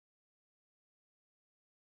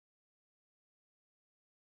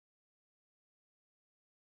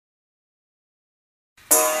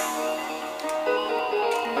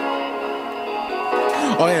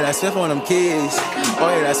Oh yeah, that's Swift on them kids.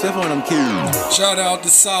 Oh yeah, that's Swift on them kids. Shout out to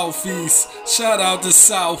Southeast, shout out to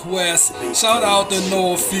Southwest, shout out to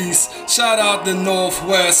Northeast, shout out to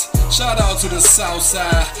Northwest, shout out to the South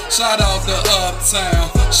Side, shout out to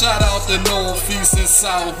Uptown, shout out to Northeast and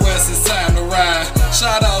Southwest, it's time to ride.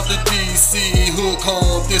 Shout out to DC, Hood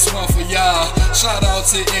Call, this one for y'all. Shout out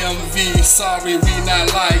to MV, sorry we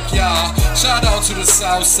not like y'all. Shout out to the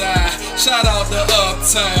South Side, shout out to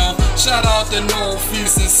Uptown, shout out to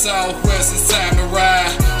Northeast and Southwest, it's time to ride.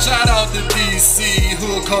 Shout out to DC,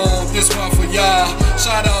 Hood Call, this one for y'all.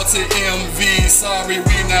 Shout out to MV, sorry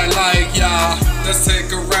we not like y'all. Let's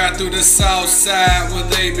take a ride through the South Side where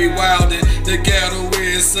they be wildin'. The ghetto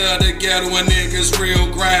is the ghetto and niggas real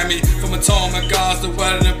grimy. From Atomic Guards to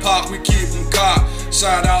Wellington Park, we keep them cocked.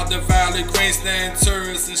 Shout out to Valley, Greenstand,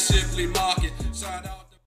 Tourist, and Shipley Market. Shout out.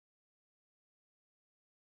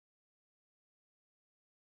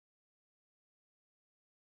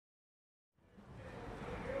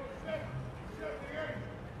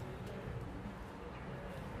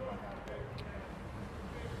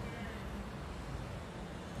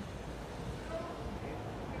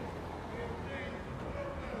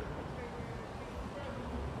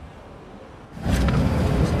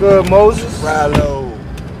 Good, Moses. Ralo,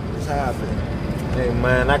 what's happening? Hey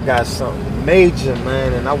man, I got something major,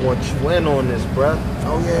 man, and I want you in on this, bruh.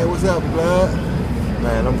 Oh yeah, what's up, blood?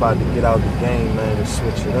 Man, I'm about to get out the game, man, and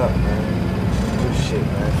switch it up, man. Do shit,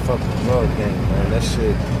 man. Fuck the drug game, man. That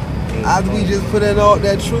shit ain't After we just put in all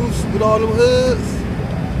that truth with all them hoods.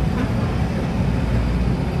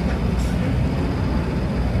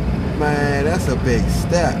 Man, that's a big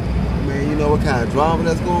step. Man, you know what kind of drama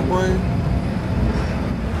that's gonna bring?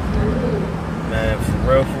 Man,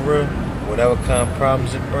 for real, whatever kind of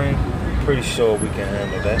problems it brings, I'm pretty sure we can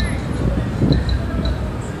handle that.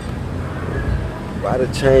 Why the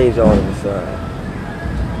change all of a sudden?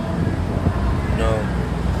 You know,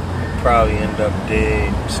 I'll probably end up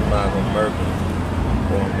dead, somebody gonna murder me,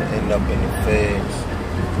 or I'm gonna end up in the feds.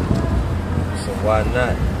 So why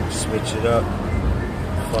not switch it up,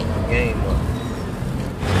 fuck the game up.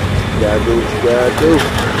 You gotta do what you gotta do.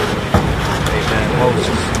 Hey man,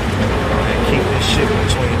 Moses. Keep this shit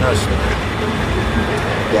between us, man.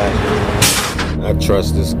 Gotcha. I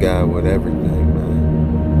trust this guy with everything, man.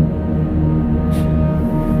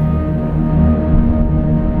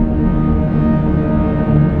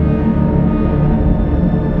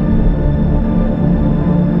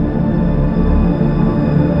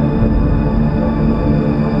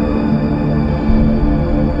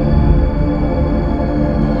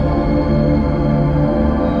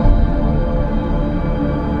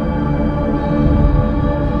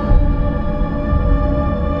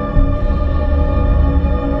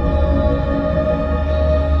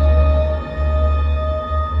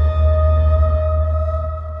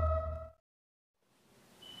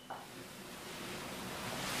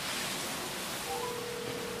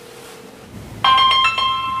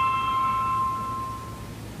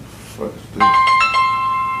 What is this?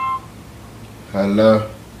 Hello?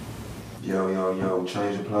 Yo,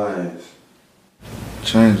 change of plans.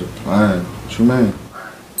 Change of plan? What you mean?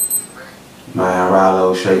 Man,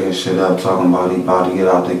 Ralo shaking shit up, talking about he about to get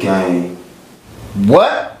out the game.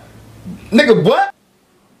 What? Nigga, what?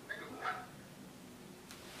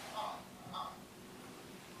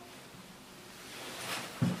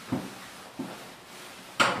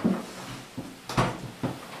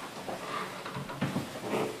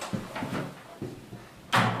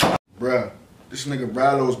 Bruh, this nigga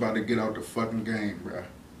Ralo's about to get out the fucking game, bruh.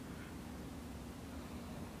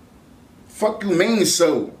 Fuck you mean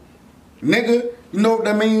so? Nigga, you know what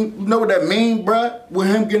that mean? You know what that mean, bruh? With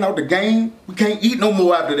him getting out the game, we can't eat no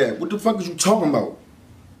more after that. What the fuck is you talking about?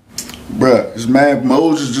 Bruh, this man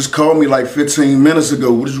Moses just called me like 15 minutes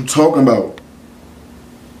ago. What is you talking about?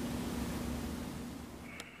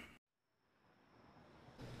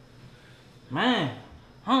 Man,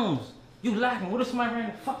 Holmes, you lacking. What if somebody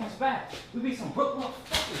ran the fucking spot? We be some broke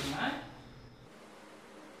motherfuckers, man.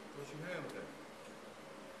 What you have with that?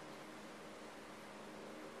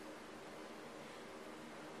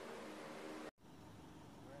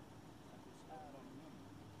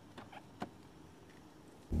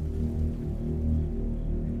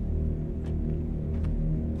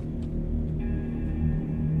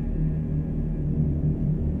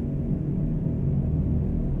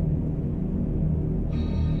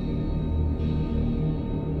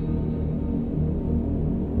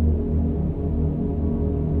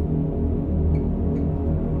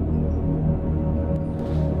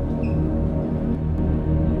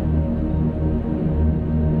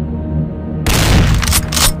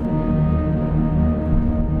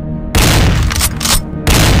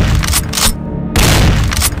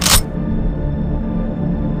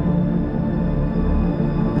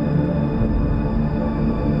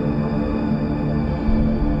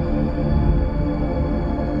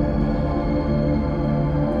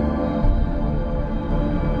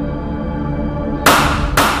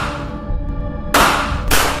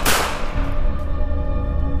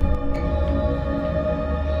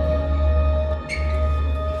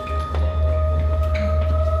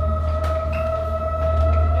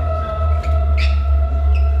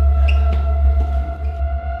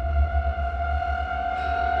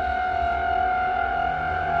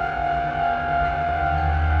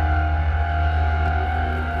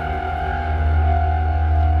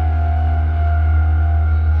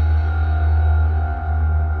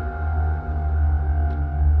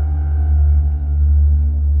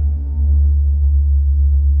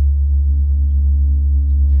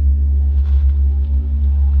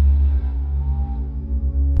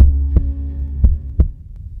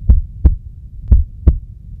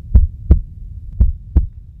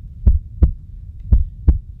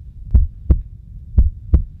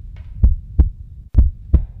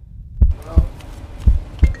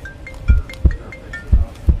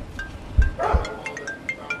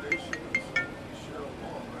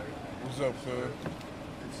 up, cuz?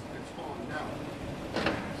 It's falling down.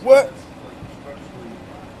 What?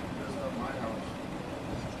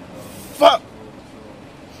 Fuck!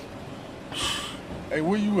 Hey,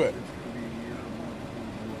 where you at?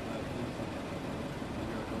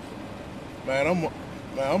 Man, I'm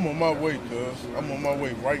on my way, cuz. I'm on my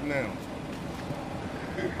way right now.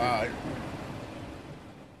 Alright.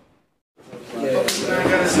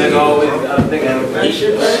 This nigga always got a nigga that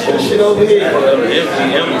shit over here.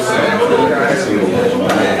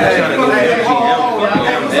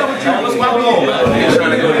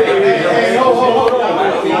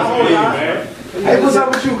 Hey, what's up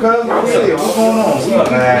with you, cuz? What's going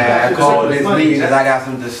on? Man, I called this meeting because I got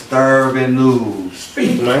some disturbing news.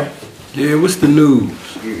 Speak, man. Yeah, what's the news?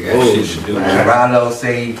 Man, Ralo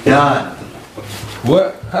say he done.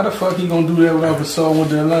 What? How the fuck he gonna do that without Gasol with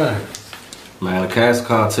that line? Man, the Cash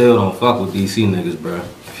Cartel don't fuck with DC niggas, bro.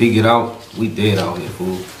 If he get out, we dead out here,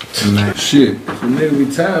 fool. Man, shit. If a nigga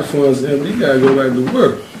retire for us, then we gotta go back to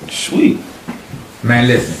work. Sweet. Man,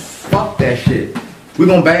 listen. Fuck that shit. We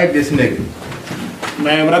gonna bag this nigga.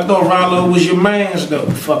 Man, but I thought Ralo was your man's though,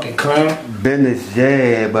 fucking clown. Business,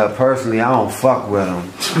 yeah, but personally, I don't fuck with him.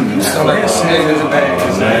 You sound like a snake in the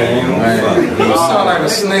grass. You sound like a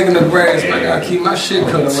snake in the grass. I gotta keep my shit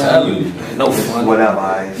cut around. No fun. Whatever,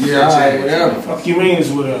 I. Yeah, alright, whatever. Fuck you mean is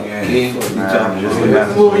whatever.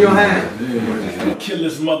 Just move your hand. Kill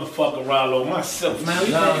this motherfucker Ralo myself. Man,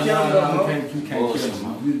 we can't kill him. You can't kill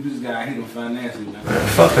him. We just gotta hit him financially, man.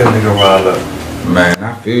 Fuck that nigga Ralo. Man,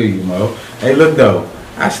 I feel you, Mo. Hey, look though.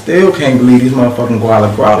 I still can't believe these motherfucking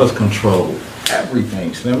Guadalajara's control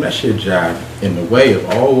everything. Slim, that shit jive in the way of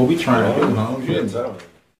all what we trying to do, homie. Yeah,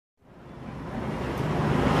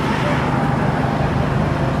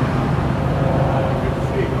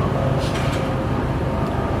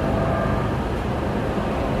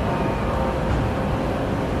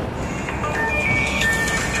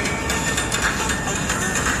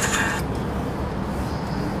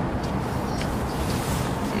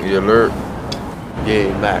 You alert?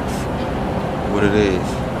 Yeah, Max. What it is.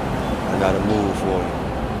 I got a move for you.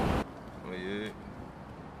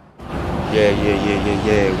 Oh, Yeah.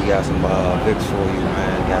 We got some Vicks for you,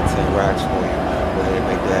 man. Got 10 racks for you. Go ahead and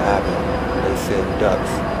make that happen. They said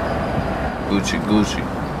ducks. Gucci.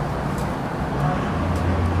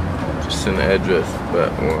 Just send the address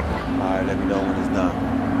back one. Alright, let me know when it's done.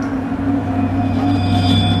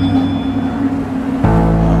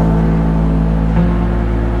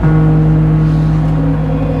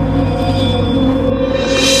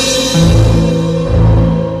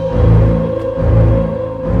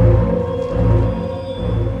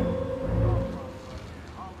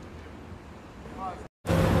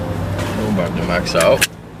 Max out.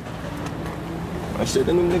 I shit,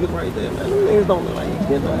 them niggas right there, man. Them niggas don't look like you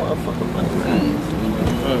getting no motherfucking money, man.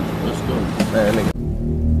 Let's go. Man, nigga.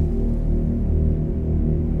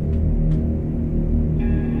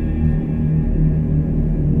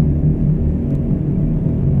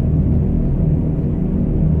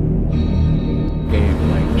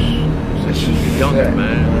 That should be younger,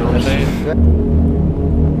 man. You know what I'm saying?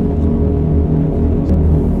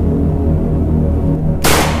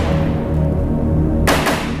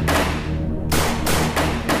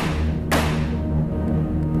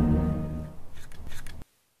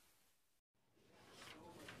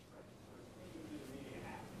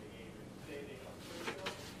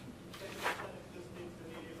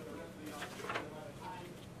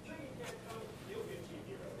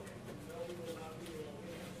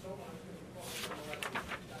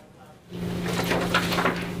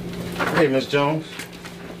 Hey, Miss Jones.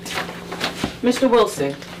 Mr.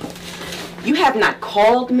 Wilson, you have not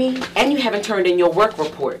called me and you haven't turned in your work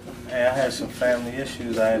report. Hey, I had some family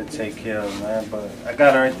issues I had to take care of, man, but I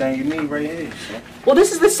got everything you need right here, so. Well,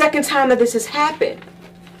 this is the second time that this has happened.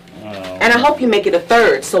 And I hope you make it a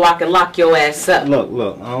third so I can lock your ass up.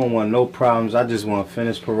 Look, I don't want no problems. I just want to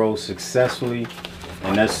finish parole successfully,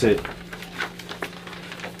 and that's it.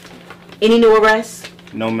 Any new arrests?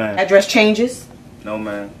 No, man. Address changes? No,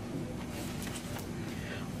 man.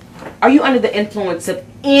 Are you under the influence of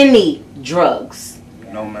any drugs?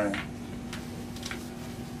 No, man.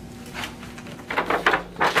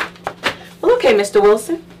 Well, okay, Mr.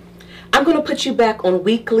 Wilson. I'm going to put you back on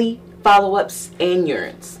weekly follow-ups and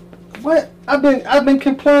urines. What? I've been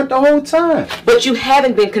compliant the whole time. But you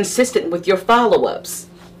haven't been consistent with your follow-ups.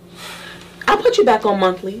 I'll put you back on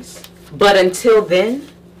monthlies. But until then...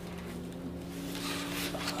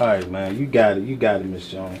 All right, man. You got it, Miss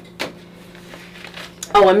Jones.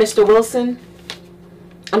 Oh, and Mr. Wilson,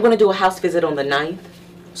 I'm going to do a house visit on the 9th.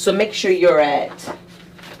 So make sure you're at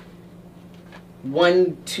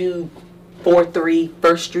 1, 2, 43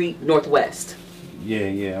 First Street Northwest.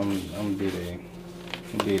 Yeah, I'm gonna be there.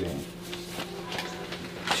 I'm be there.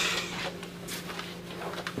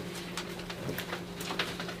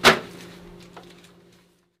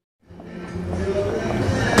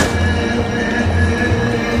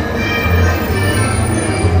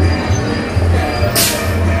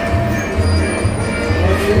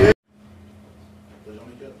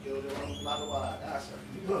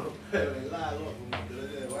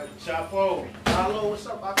 Chapo, Ralo, what's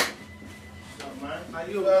up, Bobby? What's up, man? How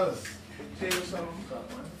you, fellas? What's up, man?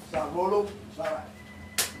 What's up, Rolo? What's all right?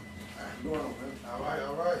 What's going on, man? All right,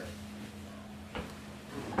 all right.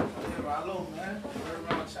 Yeah, Ralo, man. We're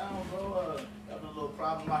around town, bro. Got a little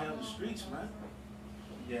problem out here on the streets, man.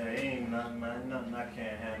 Yeah, it ain't nothing, man. Nothing I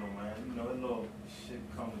can't handle, man. You know, a little shit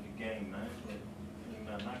come with the game, man. But ain't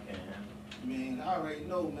nothing I can't handle. I mean, I already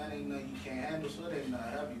know, man. Ain't nothing you can't handle, so it ain't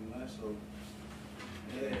nothing heavy, man. So,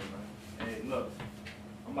 Yeah, man. Hey, look,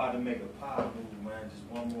 I'm about to make a power move, man. Just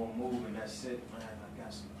one more move and that's it, man. I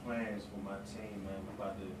got some plans for my team, man. We're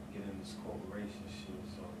about to get in this corporation shit,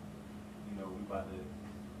 so, you know, we about to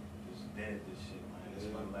just dead this shit, man. This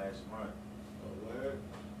is my last run. oh, word?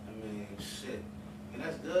 I mean, shit. And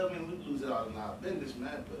that's good. I mean, we lose it all in our business,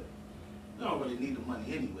 man, but we don't really need the money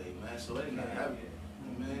anyway, man. So it ain't nothing heavy.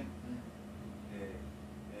 You know what I mean?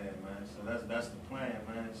 Yeah, man. So that's the plan,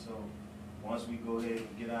 man. So once we go ahead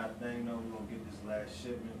and get our thing, though, we're gonna get this last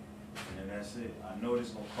shipment, and then that's it. I know this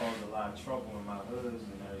gonna cause a lot of trouble in my hoods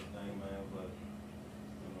and everything, man, but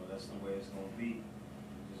you know that's the way it's gonna be.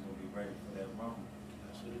 We're just gonna be ready for that rumble.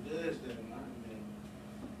 That's what it is, then, man. I mean,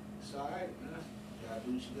 it's all right, man. You gotta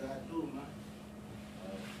do what you gotta do, man.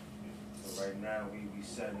 So right now we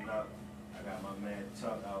setting up. I got my man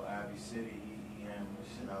Tuck out Ivy City. He handling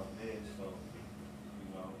shit out there, so you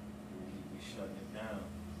know we shutting it down.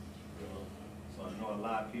 You know? So I know a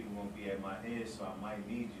lot of people gonna be at my head, so I might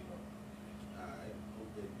need you though. Alright, no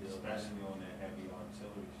big deal. Especially on that heavy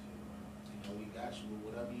artillery shit, man. You know, we got you with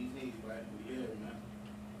whatever you need, right? We here, man.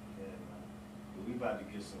 Yeah, man. But we about to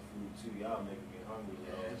get some food too. Y'all making me hungry,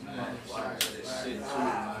 y'all. Yeah, man. Watch this shit too,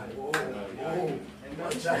 man. Whoa, whoa. And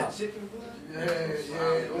watch that chicken, bro.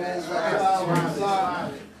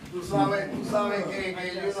 Tú sabes que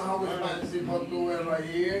you know how we fancy for doing right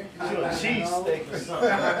here. Cheesesteak or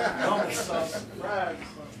something. Some surprise.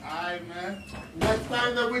 Alright, man. Next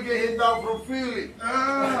time that we get hit down from Philly.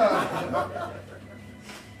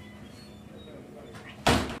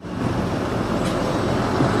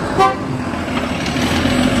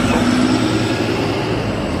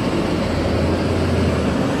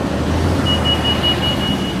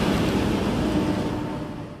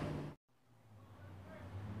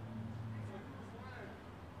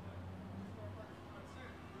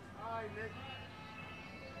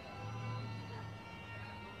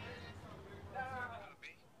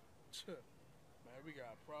 Man, we got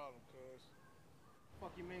a problem, cuz.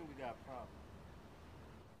 Fuck you mean we got a problem?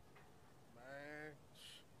 Man,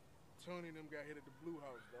 Tony and them got hit at the Blue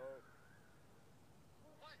House, dog.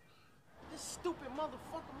 What? This stupid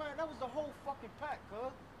motherfucker, man, that was the whole fucking pack, cuz.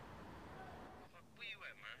 Where you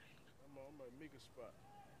at, man? I'm at Mika's spot.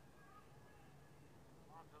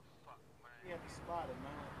 Motherfucker, man. We at the spot, man.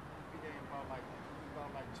 I'm gonna be there in about like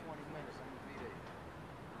 20 minutes. I'm gonna be there.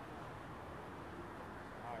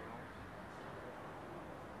 Alright, man.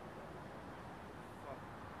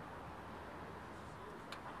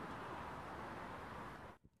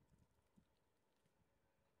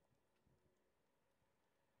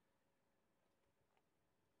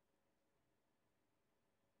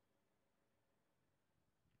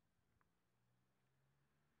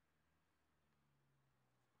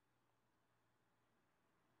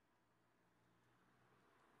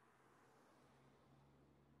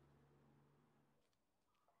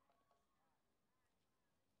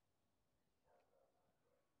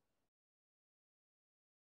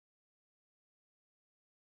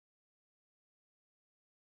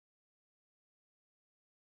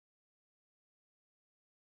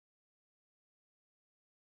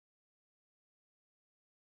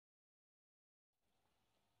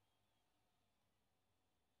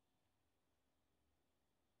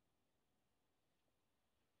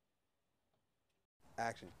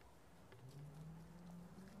 Action.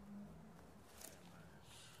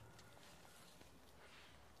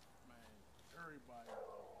 Man, everybody out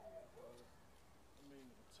here, cuz. I mean,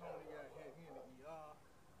 Tony got hit, he in the ER.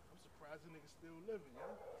 I'm surprised the nigga still living, yo.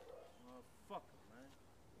 Motherfucker, man.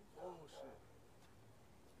 Bullshit.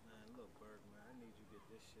 Man, look, Berg, man, I need you to get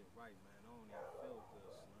this shit right, man. I don't even feel good,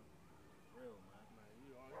 son. Real, man. Man,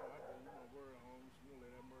 you my word, Holmes. You don't let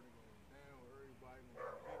that murder go down. Everybody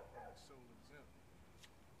gonna get hit and it's so exempt.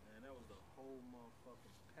 Man, that was the whole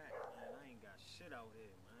motherfucking pack, man. I ain't got shit out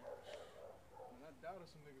here, man. Man, I doubted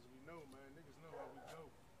some niggas we know, man. Niggas know how we go.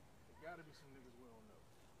 There gotta be some niggas we don't know.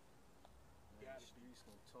 Man, the streets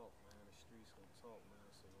gonna talk, man. The streets gonna talk, man.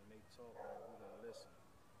 So when they talk, man, we gonna listen.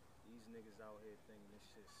 These niggas out here thinking this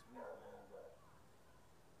shit sweet, man, but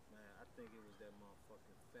man, I think it was that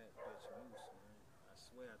motherfucking fat bitch Moose, man. I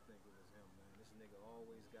swear I think it was him, man. This nigga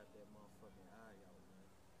always got that motherfucking eye out, man.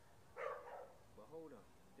 But hold up,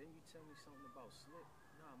 didn't you tell me something about Slick?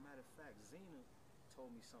 Nah, matter of fact, Zena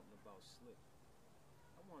told me something about Slick.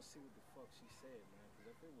 I wanna see what the fuck she said, man. Cause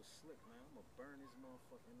if it was Slick, man, I'm gonna burn his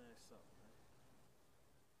motherfucking ass up, man.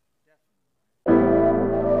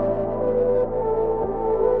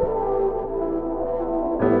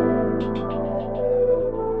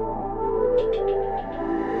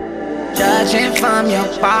 Judging from your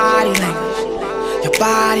body language, your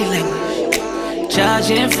body language.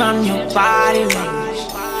 Judging from your body language,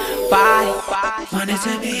 body. Wanted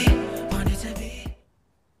to be. Excuse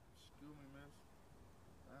me, miss.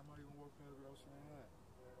 I'm not even walking past without saying hi.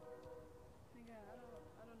 Nigga, I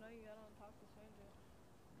don't know you. I don't talk to strangers.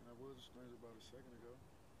 I mean, I was a stranger about a second ago.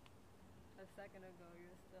 A second ago,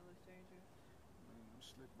 you're still a stranger. I'm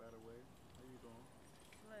Slick, by the way. How you doing?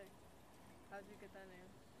 Slick. How'd you get that name?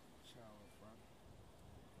 Child front.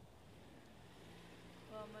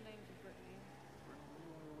 Well, my name's Brittany. Brittany, where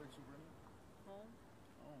you on your way to, Brittany? Home?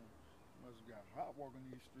 Home. You must have got hot walking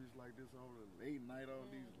these streets like this all the late night, all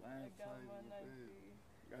these lines. I got my knifey.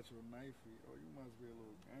 You got your knifey. Oh, you must be a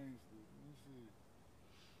little gangster. Let me see.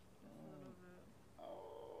 Just a little bit.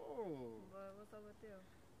 Oh. But what's up with you?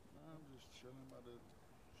 Nah, I'm just chilling, about to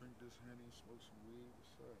drink this Henny, smoke some weed.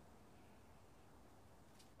 What's up?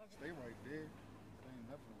 Okay. Stay right there. It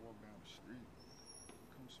ain't nothing to walk down the street.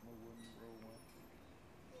 Come smoke with me, roll one.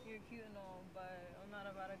 You're cute and all, but I'm not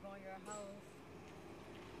about to go in your house.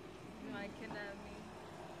 You might kidnap me.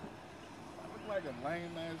 I look like a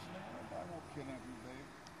lame ass nigga. Nobody won't kidnap you, babe.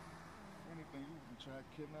 If anything, you can try to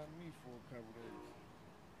kidnap me for a couple days.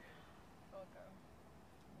 Okay.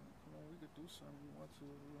 Come on, we could do something we want to.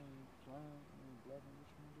 We ain't flying, we ain't bluffing.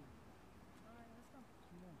 What you want to do? Alright, let's go.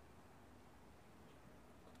 Come on.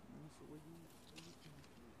 So where you coming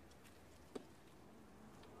from?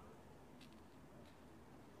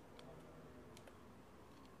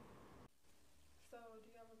 So, do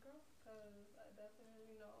you have a girl? Because I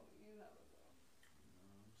definitely know you have a girl.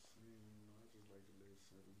 No, I'm saying, you know, I just like to live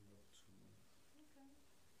seven up 2 months. Okay.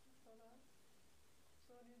 That's all that.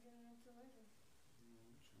 So, what are you getting into later? You know,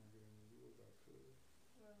 I'm trying to get into you if I could.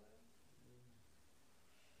 Really? Yeah.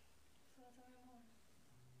 So, tell me more.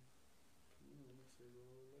 Come on, let me say a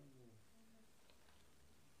whole lot more.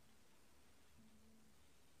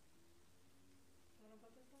 What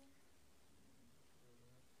about this one?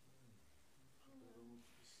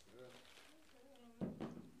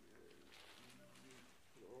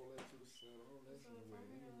 Put all that to the side, all that's in the way. Tell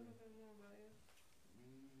me a little bit more about you.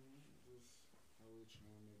 Just how we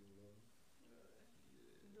trying to make love. Really?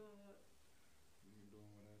 Yeah. Doing what? You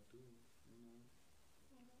doing what I do, you know.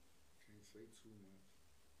 Can't say too much.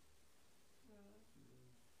 Really?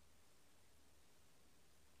 Yeah.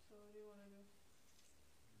 So, what do you want to do?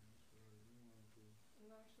 That's what you want to do. I'm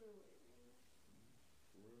not sure what you mean.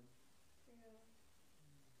 For real? Yeah.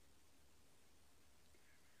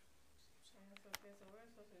 That's okay, so we're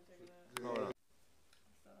supposed to be taking that. Hold on.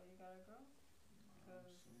 So, you got a girl?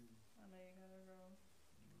 Because I know you got a girl.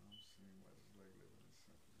 No, I'm saying I just like living in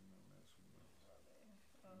simple, you know, not too much.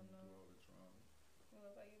 Oh, no. Do all the drama. You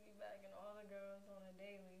look like you be bagging all the girls on a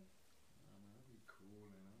daily. I mean, I be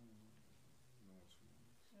cool and I don't know too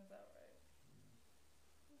much. Is that right? Yeah.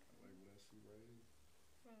 Okay. I like what I see right here.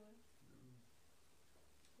 Really? Yeah.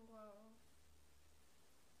 Wow.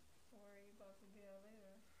 Where are you about to be at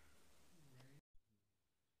later?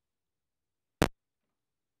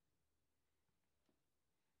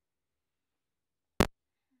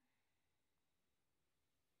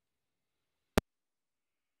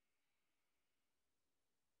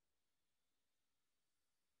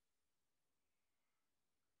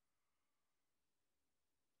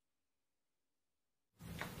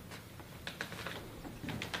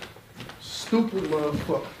 Stupid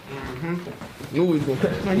motherfucker. Knew we gonna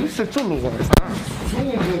catch. Man, you sit your little ass down.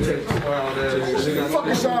 Fuck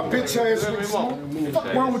is y'all bitch ass niggas. Fuck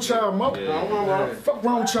wrong with y'all, mother. Fuck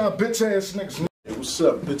wrong with y'all bitch ass niggas. Hey, what's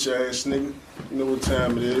up, bitch ass nigga? You know what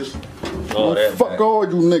time it is. All that fuck back. All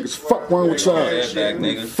you niggas. Fuck wrong with y'all.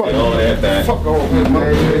 Fuck all that back. Fuck all that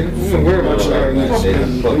niggas. You don't worry about y'all niggas.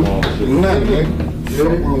 Nothing, nigga.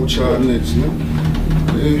 Fuck wrong with y'all niggas, man.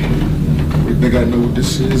 Nigga, I know what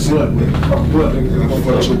this is. What, nigga? What, nigga? I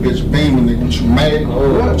fucked your bitch Beamer, nigga. What you mad?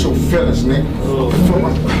 What your feelings, nigga? Fuck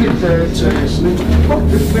my bitch ass, nigga.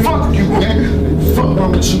 Fuck you, nigga. Fuck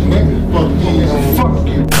wrong with you, nigga. Fuck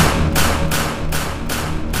you.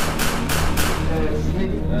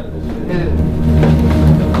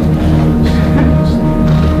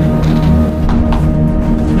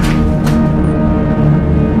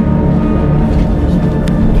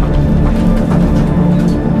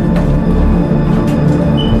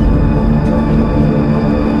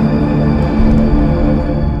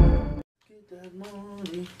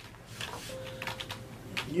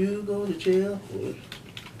 You go to jail,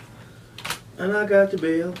 and I got the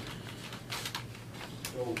bail.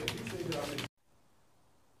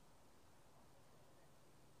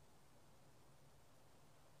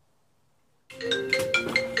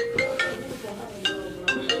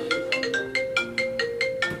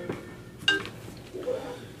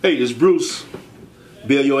 Hey, it's Bruce.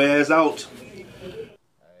 Bail your ass out.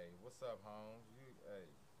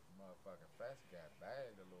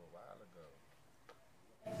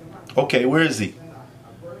 Okay, where is he?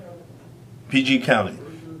 PG County.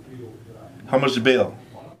 How much the bail?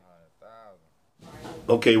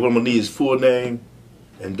 Okay, what I'm gonna need is full name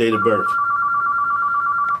and date of birth.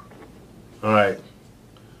 Alright.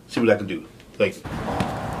 See what I can do. Thank you.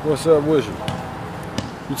 What's up with you?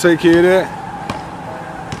 You take care of that?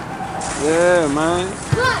 Yeah, man.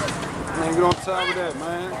 Man, get on top of that,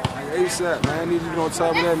 man. Like ASAP, man. I need you to get on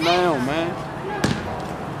top of that now, man.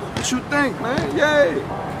 What you think, man? Yay!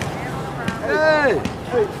 Hey!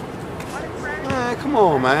 Man, come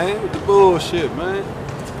on, man. With the bullshit, man.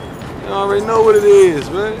 You already know what it is,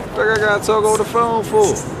 man. What I gotta talk over the phone for?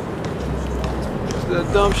 It's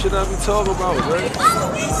that dumb shit I be talking about, man.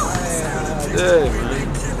 Yeah, man.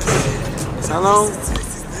 How long?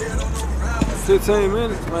 15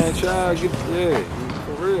 minutes, man. Try to get, yeah.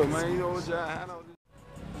 For real, man. You know what, y'all?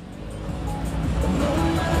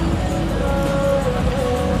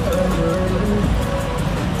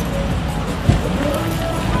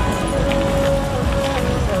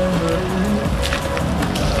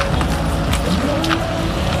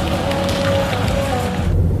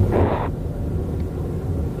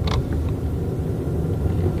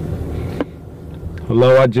 Hello,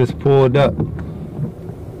 I just pulled up.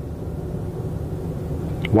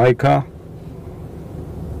 White car?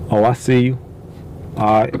 Oh, I see you.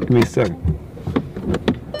 Alright, give me a second.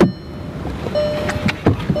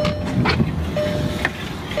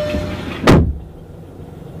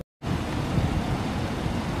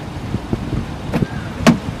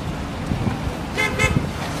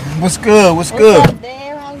 What's good? What's good? What's up, Dad?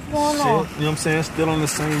 What's going on? You know what I'm saying? Still on the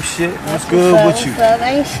same shit. What's good with you? What's up?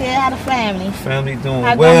 Ain't shit. How the family? Family doing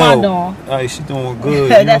How well. grandma doing? Alright, she doing good. You know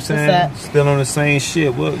what I'm That's saying? what's up. Still on the same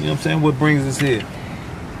shit. What, you know what I'm saying? What brings us here?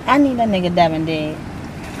 I need that nigga Devin dead.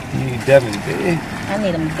 You need Devin dead? I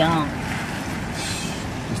need him gone.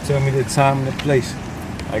 Just tell me the time and the place.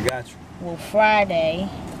 I got you. Well, Friday,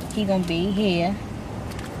 he gonna be here.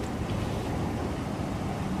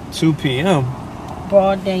 2 p.m.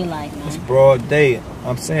 Broad daylight, man. It's broad day.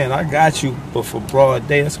 I'm saying I got you, but for broad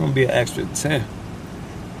day, that's gonna be an extra 10.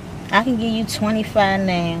 I can give you 25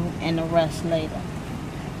 now and the rest later.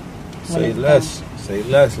 Say less. Say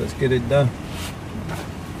less. Let's get it done.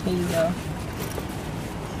 Here you go.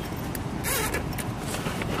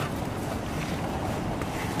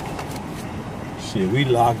 Shit, we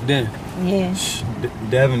locked in. Yeah.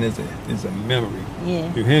 Devin is a memory.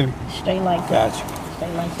 Yeah. You hear me? Straight like that. Got you.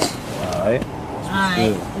 Straight like that. All right.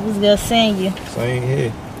 Alright. It was good seeing you. Same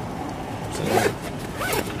here. Same here.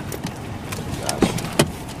 Got you.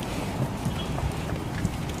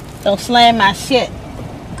 Don't slam my shit.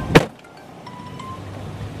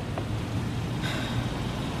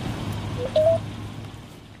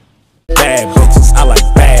 Bad bitches, I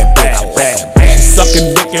like bad bitches, bad bitches.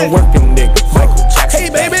 Sucking dick and working nigga, Michael Jackson. Hey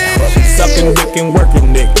baby, sucking dick and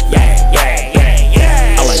working nigga. Yeah, yeah, yeah,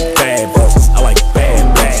 yeah. I like bad bitches, I like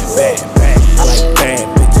bad bitches, I like bad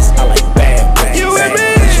bitches, I like bad bitches. You with me?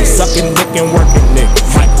 She sucking dick and working nigga,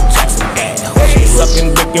 Michael Jackson. She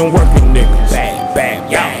sucking dick and working nigga,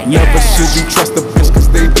 bad, yeah. Never should you trust a bitch cause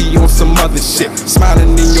they be on some other shit.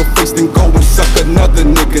 Smiling in your face then go and suck another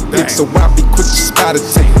nigga dick. So I be quick to spot a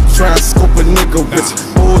tick. Try and scope a nigga with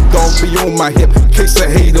bulldog dog be on my hip. Case a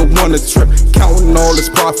hater wanna trip. Counting all this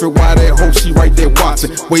profit while that hoe she right there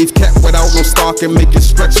watching. Wave cap without no stocking, make it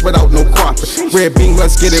stretch without no cropping. Red beam,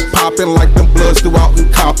 let's get it poppin' like them bloods throughout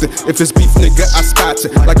in Compton. If it's beef, nigga, I spot you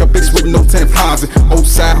like a bitch with no deposit. Old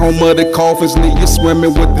side home of the coffins, leave you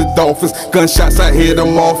swimming with the dolphins. Gunshots, I hear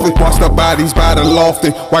them often. Watch the bodies by the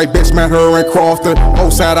lofting. White bitch met her in Crofton.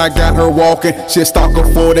 Old side, I got her walking. She stalk her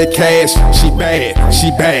for the cash. She bad,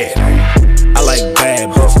 she bad. I like bad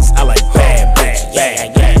bitches. I like bad bitches.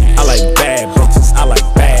 I like bad bitches. I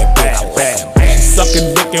like bad bitches.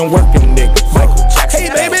 Sucking dick and working nigga. Michael Jackson.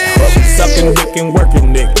 Hey baby. Sucking dick and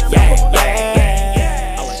working nigga.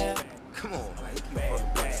 Come on, man.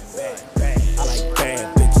 I like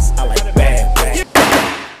bad bitches. I like bad bitches.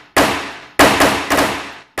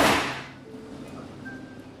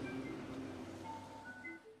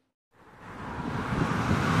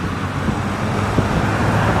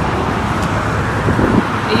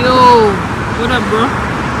 Hey yo, what up, bro?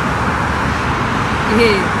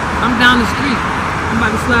 Yeah, I'm down the street. I'm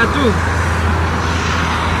about to slide through.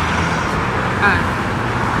 Alright,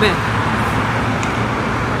 bet.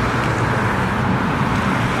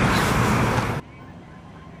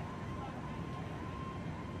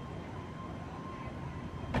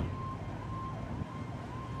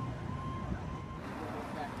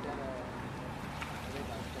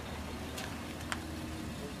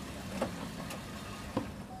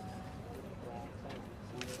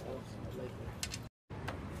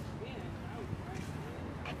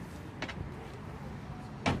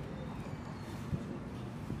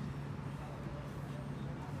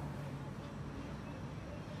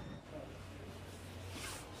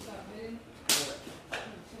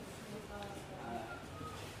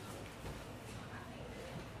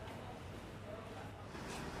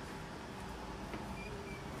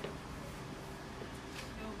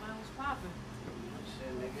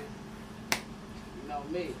 Shit, nigga. You know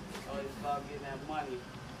me. Always about getting that money.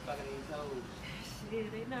 Fucking these hoes. Shit,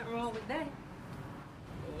 ain't nothing wrong with that.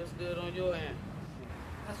 Well, what's good on your end?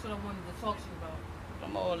 That's what I wanted to talk to you about.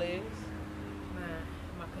 I'm all ears. Man,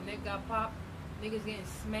 my connect got popped. Niggas getting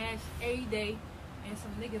smashed every day. And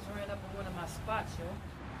some niggas ran up on one of my spots, yo.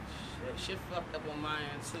 Shit fucked up on my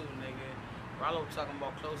end too, nigga. Ralo talking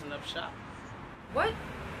about closing up shop. What?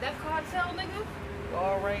 That cartel, nigga? You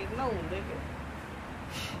already know, nigga.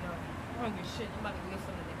 No, I'm hungry shit. I'm about to get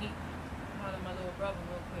something to eat. I'm out of my little brother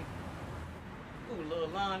real quick. Ooh, Lil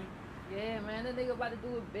Lonnie. Yeah, man, that nigga about to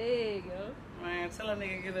do it big, yo. Man, tell a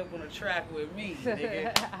nigga get up on the track with me,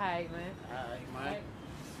 nigga. Alright, man. Alright, man.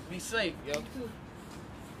 Be safe, yo. You too.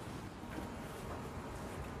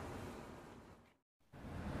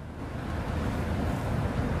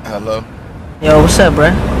 Hello? Yo, what's up,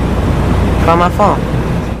 bruh? Call my phone.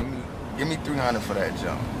 Give me 300 for that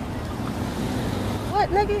jump. What,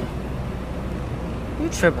 nigga? You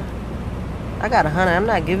tripping. I got 100. I'm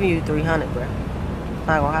not giving you 300, bruh. It's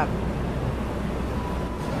not gonna happen.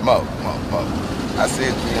 Mo. I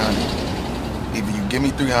said 300. Either you give me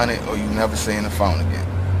 300 or you never say in the phone again.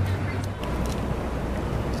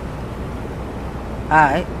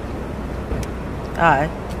 Alright.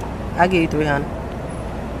 I'll give you 300.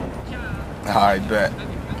 Alright, bet.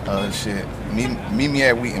 Shit. Meet me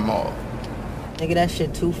at Wheaton Mall. Nigga, that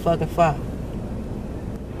shit too fucking far.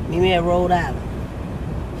 Meet me at Rhode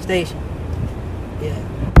Island Station. Yeah.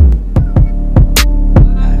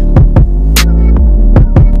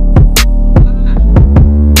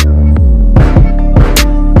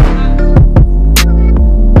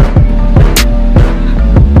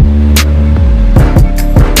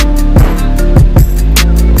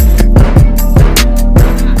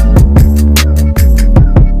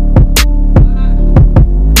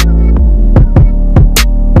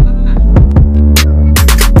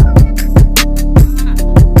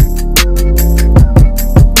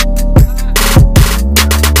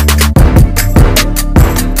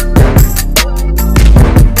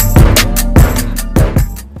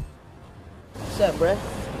 What's up, bruh?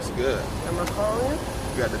 It's good. Am I calling you?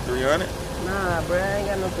 You got the 300? Nah, bruh, I ain't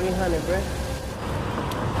got no 300, bruh.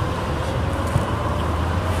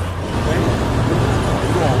 You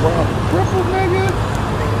gonna rob a cripple, nigga?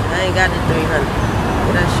 I ain't got the 300.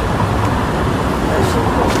 That shit.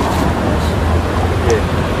 Yeah.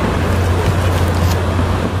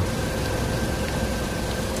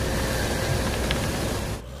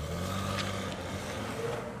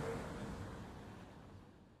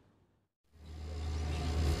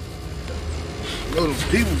 You know them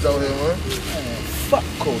people's out here, man. Man, fuck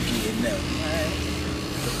Corky and them, man.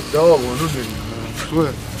 The dog on them niggas, man. I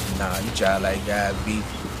swear. Nah, you try like God beef.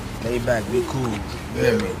 lay back, be cool. You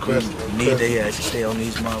hear me? You need their ass to stay on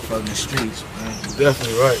these motherfucking streets, man.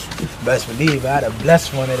 Definitely right. Best believe I'd have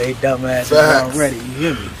blessed one of they dumb asses already, you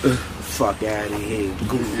hear me? Fuck out of here,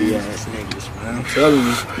 goofy ass niggas, man. I'm telling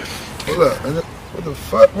you. Hold up, man. What the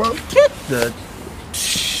fuck, bro? Get the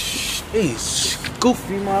these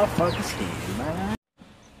goofy motherfuckers here, man.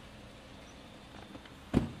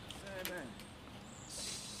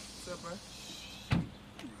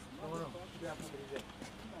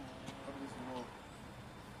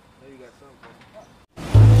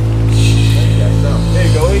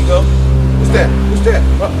 There you go. What's that?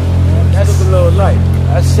 That's a little light.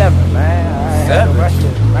 That's 7, man. Seven?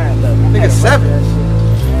 Man, look, Nigga, 7?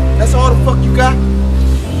 That's all the fuck you got?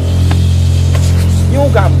 You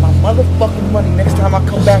don't got my motherfucking money. Next time I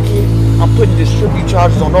come back here, I'm putting distribute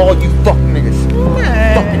charges on all you fucking niggas.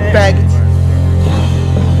 Fucking faggots.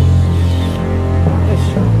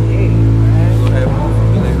 Listen, yeah, man. Go ahead,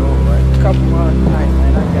 motherfucker. Lay over, right? Couple more tonight,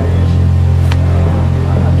 man. I got this shit.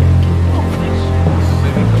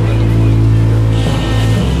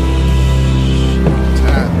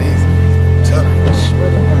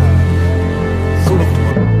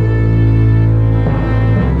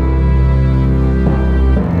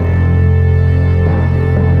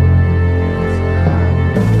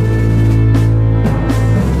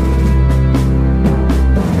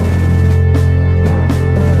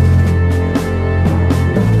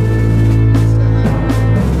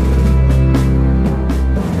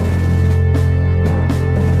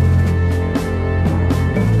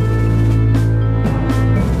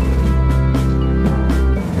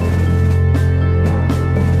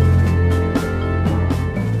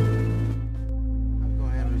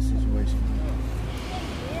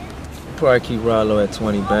 Probably keep Ralo at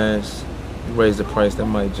 20 bands. You raise the price, that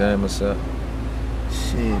might jam us up.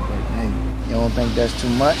 Shit, but hey, you don't think that's too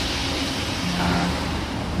much?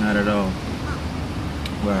 Not at all.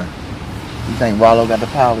 Right. You think Ralo got the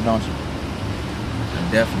power, don't you?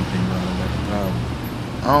 I definitely think Ralo got the power.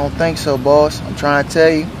 I don't think so, boss. I'm trying to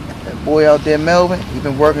tell you, that boy out there, Melvin, he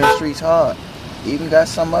been working the streets hard. He even got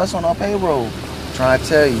some of us on our payroll. I'm trying to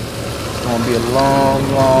tell you, it's gonna be a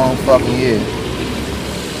long, long fucking year.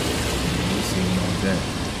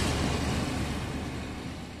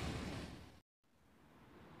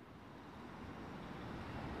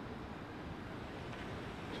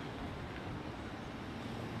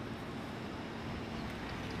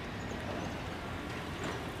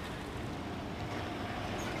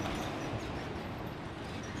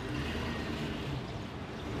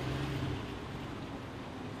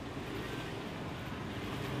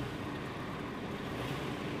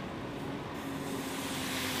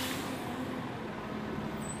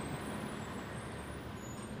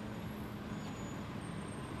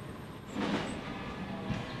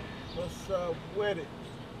 What's up with it?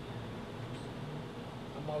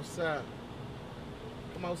 I'm outside.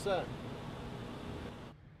 Come outside.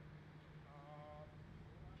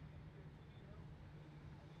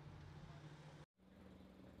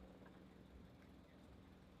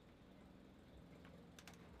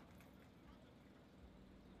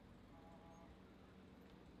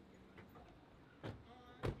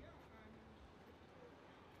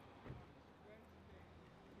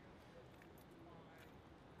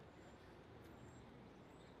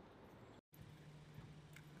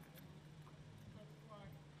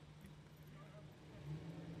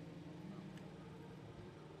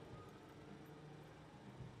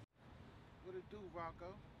 What it do, Rocco?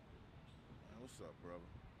 Man, what's up, brother?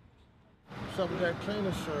 What's up with that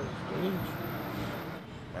cleaner service? I need you.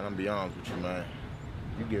 Man, I'm be honest with you, man.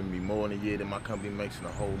 You giving me more in a year than my company makes in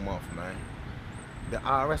a whole month, man. The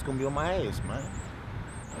IRS gonna be on my ass, man.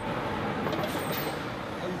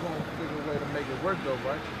 How you gonna figure a way to make it work though,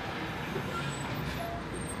 right?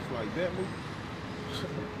 It's like that, move.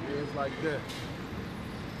 Yeah, it's like that.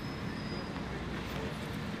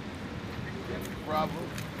 Brother.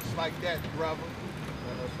 It's like that, brother.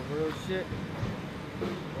 Some real shit.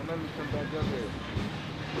 Don't let me come back up here.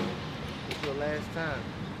 It's your last time.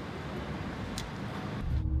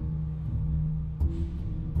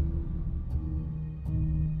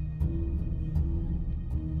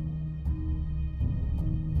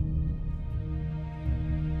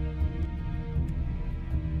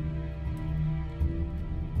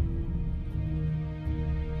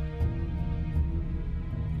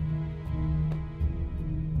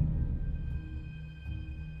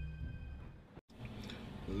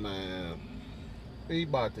 Man, we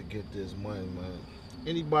about to get this money, man.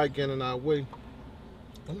 Anybody getting in our way,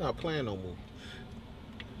 I'm not playing no more.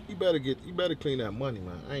 You better clean that money,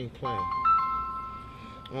 man. I ain't playing.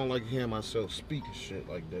 I don't like hearing myself speak and shit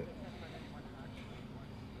like that.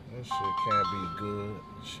 This shit can't be good.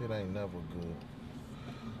 This shit ain't never good.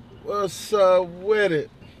 What's up with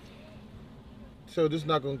it? So this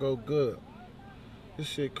not gonna go good. This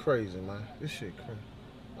shit crazy, man. This shit crazy.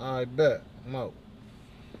 I bet. Mo.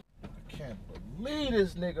 I can't believe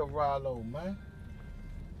this nigga Ralo, man.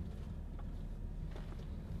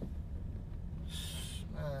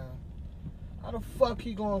 Man. How the fuck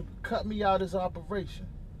he gonna cut me out of his operation?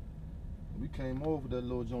 We came over that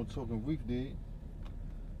little joint talking Reef did.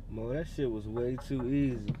 Mo, that shit was way too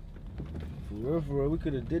easy. For real, we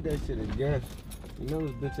could have did that shit again. You know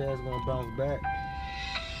this bitch ass gonna bounce back.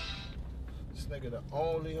 This nigga the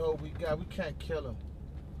only hope we got. We can't kill him.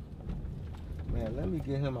 Man, let me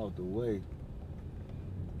get him out the way.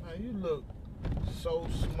 Man, you look so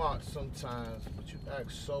smart sometimes, but you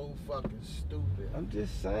act so fucking stupid. I'm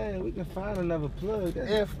just saying, we can find another plug.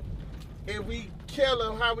 If we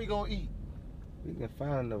kill him, how we gonna eat? We can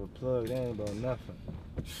find another plug. That ain't about nothing.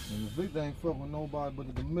 And Victor ain't fuck with nobody but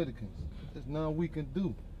the Dominicans. There's nothing we can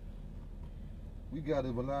do. We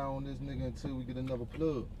gotta rely on this nigga until we get another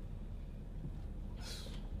plug.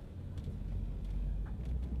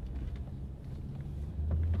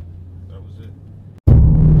 That was it.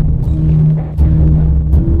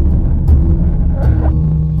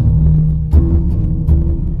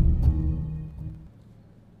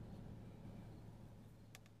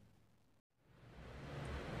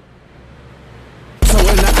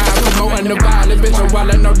 And the violent bitch, a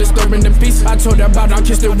while I know disturbing the peace. I told her about I'll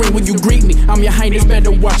kiss the ring when you greet me. I'm your highness,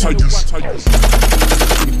 better watch how you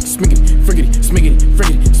smiggity, friggity, smiggity,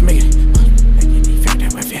 friggity, smiggity.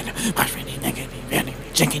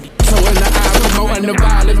 So in the eye, Mo and the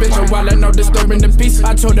violent bitch, a while I know disturbing the peace.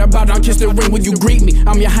 I told her about I'll kiss the ring when you greet me.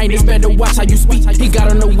 I'm your highness, better watch how you speak. He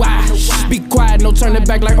gotta know why. Be quiet, no turning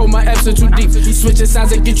back like oh my F's are too deep. Switching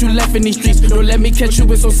sides and get you left in these streets. Don't let me catch you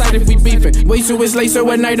with society if we beefing. Wait till it's late, so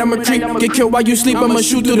at night I'm a creep. Get killed while you sleep, I'ma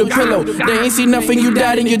shoot through the pillow. They ain't see nothing, you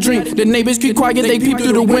died in your dream. The neighbors keep quiet, they peep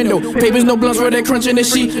through the window. Papers, no blunts where they crunching the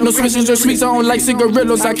sheet. No switches or sweets, I don't like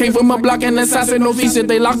cigarillos. I came from a block and assassin, no feast. If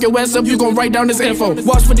they lock your ass up, you gon' write down this info.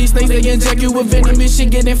 Watch for these things, they inject you with venomous shit.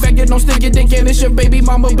 Get infected, don't stick it, they can't. It's your baby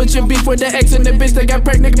mama, but your beef with the ex and the bitch that got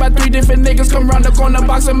pregnant by 3 different niggas. Come round the corner,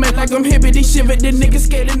 box of men like I'm hibbity shivered. The niggas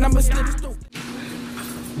scared and I'ma still stupid.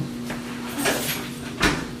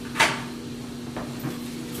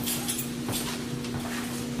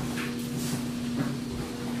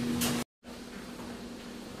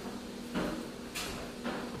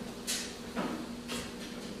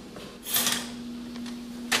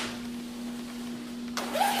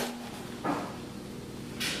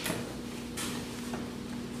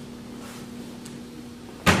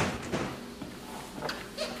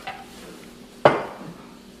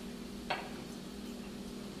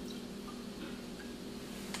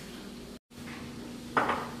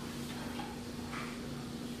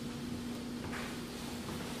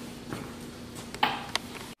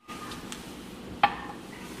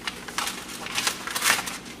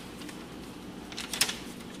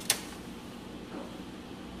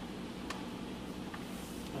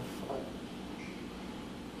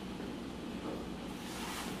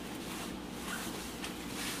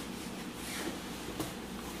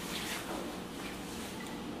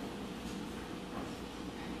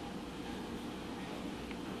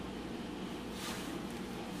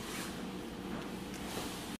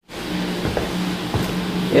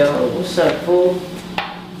 Yo, what's up, fool?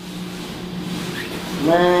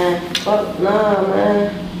 Man, fuck nah, man.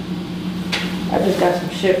 I just got some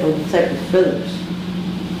shit from Detective Phillips.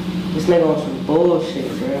 This nigga on some bullshit,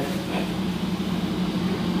 bruh.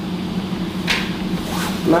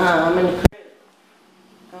 Nah, I'm in the crib.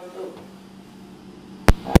 Come through.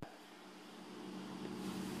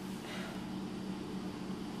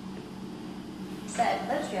 Sad,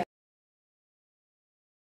 let's try.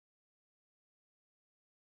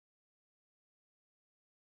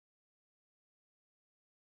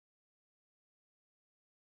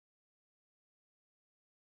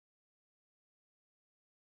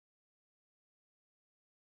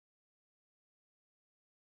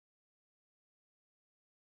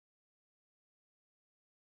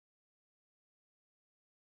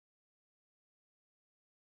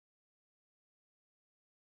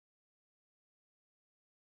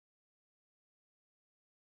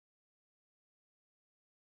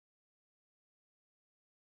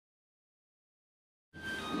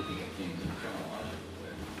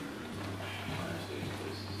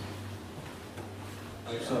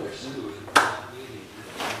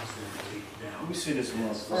 Let me see this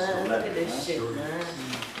motherfucker. Man, look at this shit, man.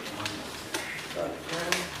 Fuck,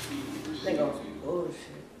 man. Nigga on some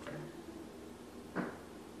bullshit, bro.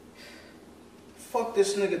 Fuck fuck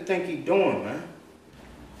this nigga think he doing, man?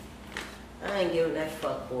 I ain't giving that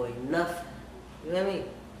fuck boy nothing. You hear me?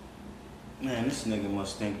 Man, this nigga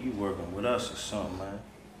must think you working with us or something, man.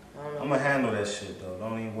 I don't know. I'ma handle that shit, though.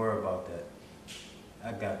 Don't even worry about that.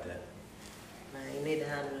 I got that. Man, you need to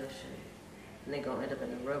handle that shit. Nigga gonna end up in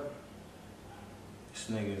the river. This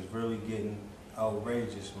nigga is really getting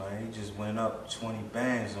outrageous, man. He just went up 20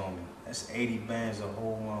 bands on me. That's 80 bands a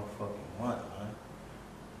whole motherfucking month, man.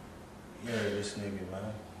 Yeah, this nigga,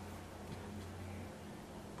 man.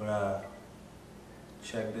 But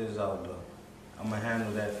check this out, though. I'ma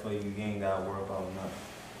handle that for you. You ain't gotta worry about nothing.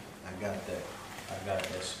 I got that. I got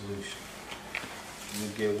that solution. You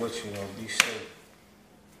get what you want. Be safe.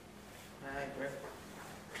 Alright, bro.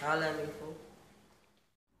 Holla at me, fool.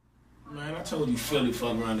 Man, I told you Philly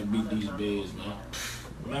fuck around and beat these beds, man.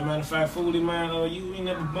 Matter of fact, Foolie, man, you ain't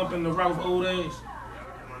never bumping the Ralph old ass.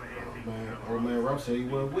 Man, old man Ralph said he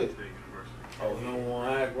wasn't with it. Oh, he don't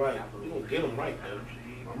want to act right. You gonna get him right, man.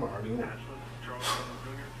 I'm already on.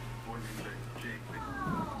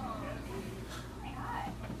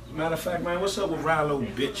 Matter of fact, man, what's up with Ralo,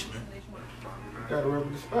 bitch, man? Got her up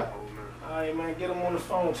in the spot. All right, man, get him on the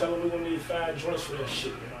phone. Tell him we gonna need 5 drinks for that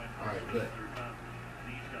shit, man. All right, bet.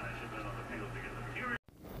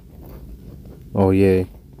 Oh yeah,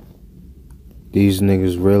 these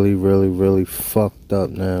niggas really fucked up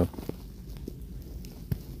now.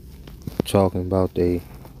 Talking about they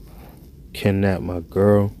kidnapped my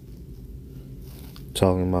girl.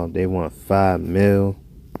 Talking about they want 5 mil.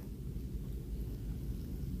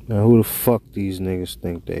 Now who the fuck these niggas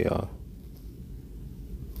think they are?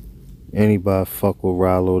 Anybody fuck with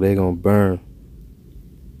Ralo, they gonna burn.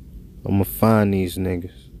 I'ma find these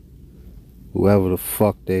niggas. Whoever the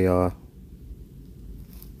fuck they are.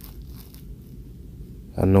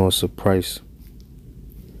 I know it's a price.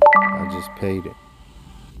 I just paid it.